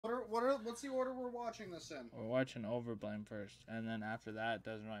What's the order we're watching this in? We're watching Overblame first, and then after that, it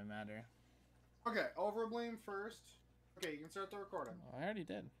doesn't really matter. Okay, Overblame first. Okay, you can start the recording. Oh, I already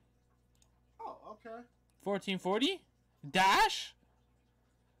did. Oh, okay. 1440? Dash?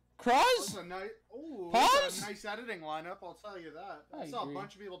 Crakrz? That's a nice editing lineup, I'll tell you that. I saw agree. a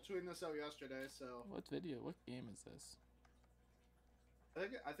bunch of people tweeting this out yesterday, so... What game is this?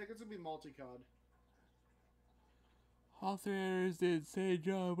 I think it's gonna be multi-cod. All three editors did insane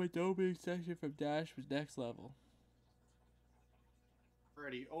job, but the opening section from Dash was next level.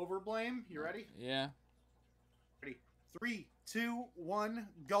 Ready, Overblame? You ready? Yeah. Ready. 3, 2, 1,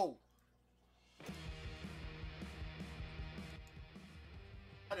 go!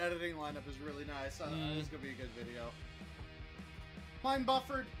 That editing lineup is really nice. This is gonna be a good video. Mine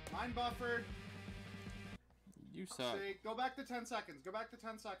buffered. You suck. See, go back to 10 seconds. Go back to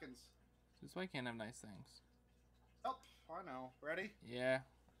 10 seconds. This is why I can't have nice things. Oh, I know. Ready? Yeah.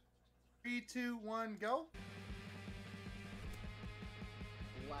 3, 2, 1, go.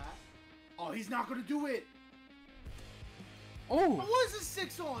 Flat. Oh, he's not gonna do it. Oh! What was a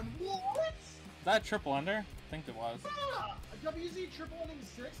 6 on? What? Is that triple under? I think it was. Ah, a WZ triple ending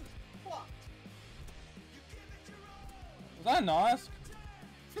 6 is fucked. Was that a Nosk? I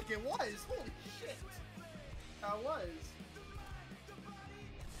think it was. Holy shit. That was.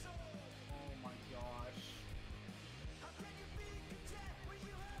 Oh my gosh.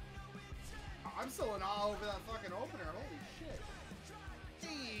 I'm still in awe over that fucking opener. Holy shit.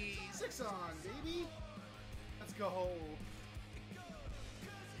 Hey, 6 on, baby. Let's go.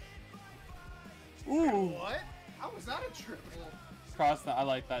 Ooh. What? How was that a triple? Cross that. I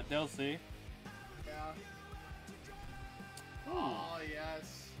like that. They'll see. Yeah. Oh,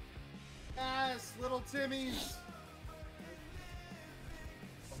 yes. Yes, little Timmy's.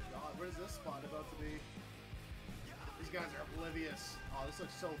 Oh, God. What is this spot about to be? These guys are oblivious. Oh, this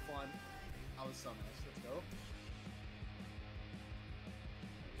looks so fun. That was so nice. Let's go.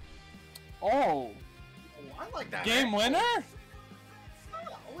 Oh. Oh, I like that. Game winner?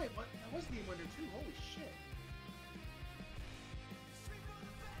 Oh, wait, what? That was game winner, too. Holy shit.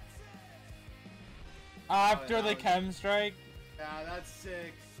 After the chem strike. Yeah, that's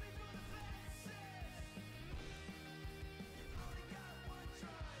sick.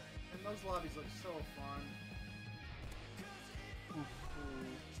 And those lobbies look so fun. Ooh.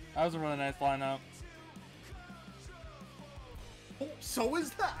 That was a really nice lineup. Oh, so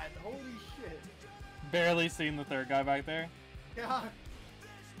is that. Holy shit. Barely seeing the third guy back there. Yeah.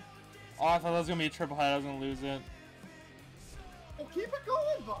 Oh, I thought that was going to be a triple head. I was going to lose it. Oh, keep it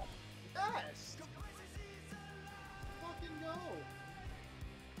going, bud. Yes. Fucking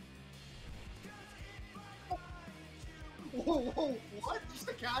go. Whoa, whoa, what? Just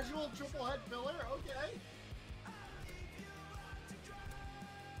a casual triple head filler? Okay.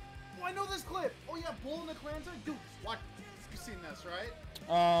 Oh, I know this clip. Oh, yeah, Bull in the Clan's. Dude, what? You've seen this, right?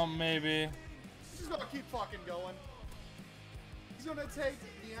 Maybe. He's gonna keep fucking going. He's gonna take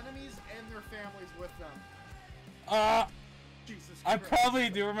the enemies and their families with them. Jesus Christ. I probably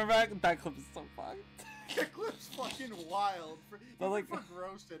do remember that clip is so fun. That clip's fucking wild. But like, for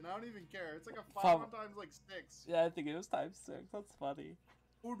roasted, I don't even care. It's like a 5 times like 6. Yeah, I think it was times 6. That's funny.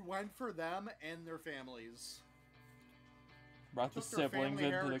 Dude went for them and their families. Brought the siblings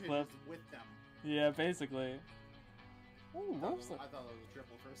into the clip. With them. Yeah, basically. Ooh, I thought that was a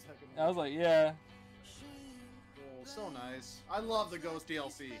triple for a second. I was like, yeah. Oh, so nice. I love the Ghost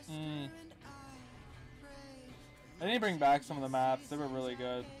DLC. I need to bring back some of the maps. They were really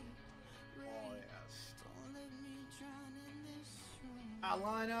good. Oh, yes.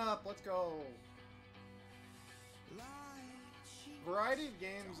 Line up. Let's go. Variety of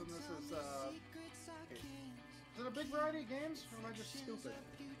games, and this is, is it a big variety of games, or am I just stupid?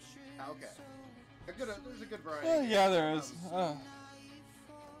 Okay. There's a good variety. Yeah, there is. Yes.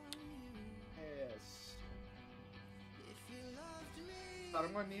 But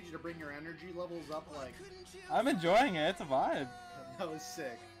I'm gonna need you to bring your energy levels up, like... I'm enjoying it. It's a vibe. That was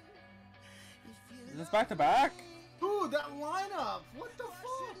sick. Is this back to back? Dude, that lineup! What the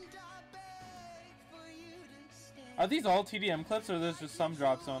fuck? Are these all TDM clips, or there's just some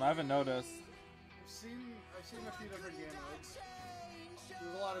drop zone? I haven't noticed. I've seen a few different game modes.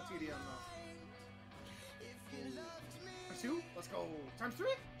 There's a lot of TDM though. Times 2? Let's go. Times 3?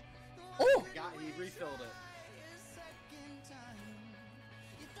 Oh! He refilled it.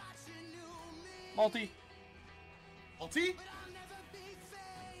 Multi. Multi?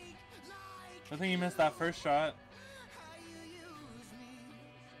 I think he missed that first shot.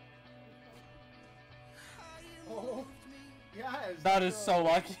 Oh, yes. That is so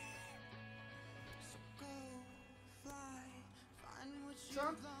lucky.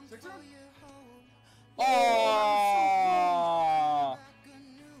 Son? 6 on? Oh!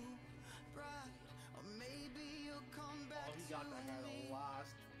 Oh, he got that guy the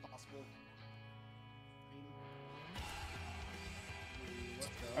last possible. Let's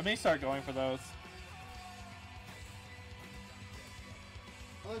go. I may start going for those.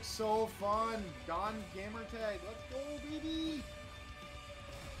 That looks so fun. Don gamer tag. Let's go, baby.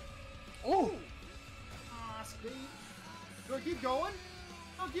 Oh! Ah, speed. Do I keep going?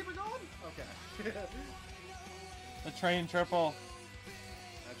 Oh, keep her going? Okay. The train triple.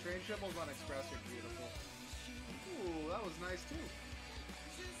 That train triples on Express are beautiful. Ooh, that was nice too.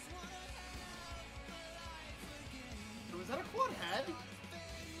 So was that a quad head?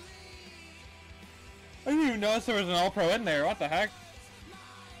 I didn't even notice there was an All-Pro in there. What the heck?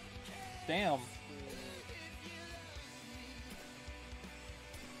 Damn.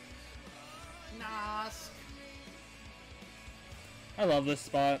 Nice. I love this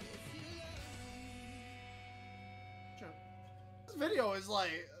spot. This video is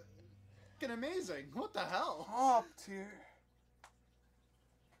like fucking amazing. What the hell? Top tier.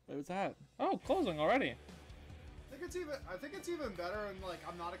 Wait, what's that? Oh, closing already. I think it's even better, and like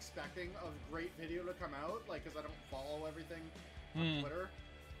I'm not expecting a great video to come out, like because I don't follow everything on Twitter.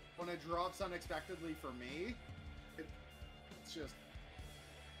 When it drops unexpectedly for me, it's just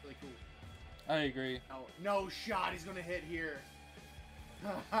really cool. I agree. Oh, no shot! He's gonna hit here.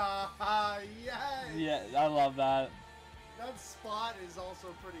 Yes! Yeah, I love that. That spot is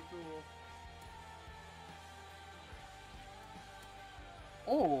also pretty cool.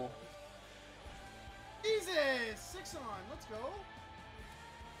 Oh. Jesus! 6 on, let's go.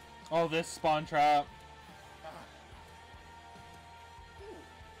 Oh, this spawn trap. Ooh.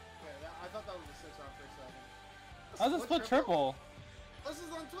 Okay, I thought that was a 6 on for a second. That's a split triple. This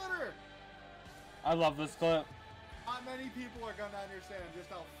is on Twitter. I love this clip. Not many people are gonna understand just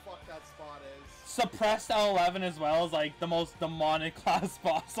how fucked that spot is. Suppressed L11 as well is like the most demonic class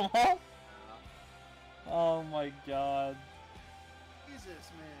possible. Oh my god.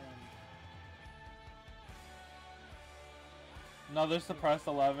 Jesus, man. Another suppressed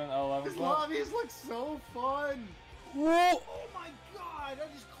 11. L11. These lobbies look so fun. Whoa! Oh my god! I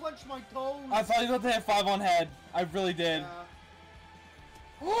just clenched my toes. I thought you were going to hit 5 on head. I really did. Yeah.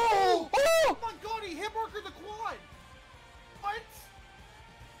 Oh! Oh my god! He hit marker the quad. What?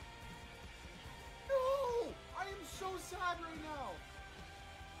 No! I am so sad right now.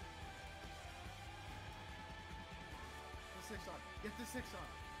 The 6 on. Get the 6 on.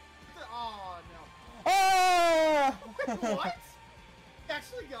 Get the, oh no. Ah! Wait, what? He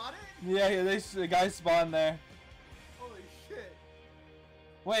actually got it? Yeah, the guy spawned there. Holy shit.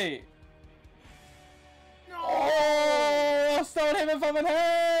 Wait. No! Oh! Stonehaven 5 on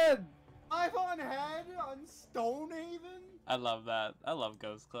head! 5 on head on Stonehaven? I love that. I love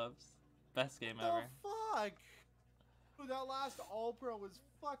ghost clips. Best game What ever. the fuck? Dude, that last All-Pro was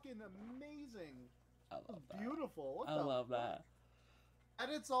fucking amazing. I love that. Beautiful. What I the love fuck? that.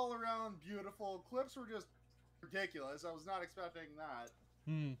 Edits all around beautiful. Clips were just ridiculous. I was not expecting that.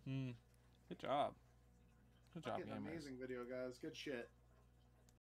 Good job. Good job, Fucking gamers. amazing video, guys. Good shit.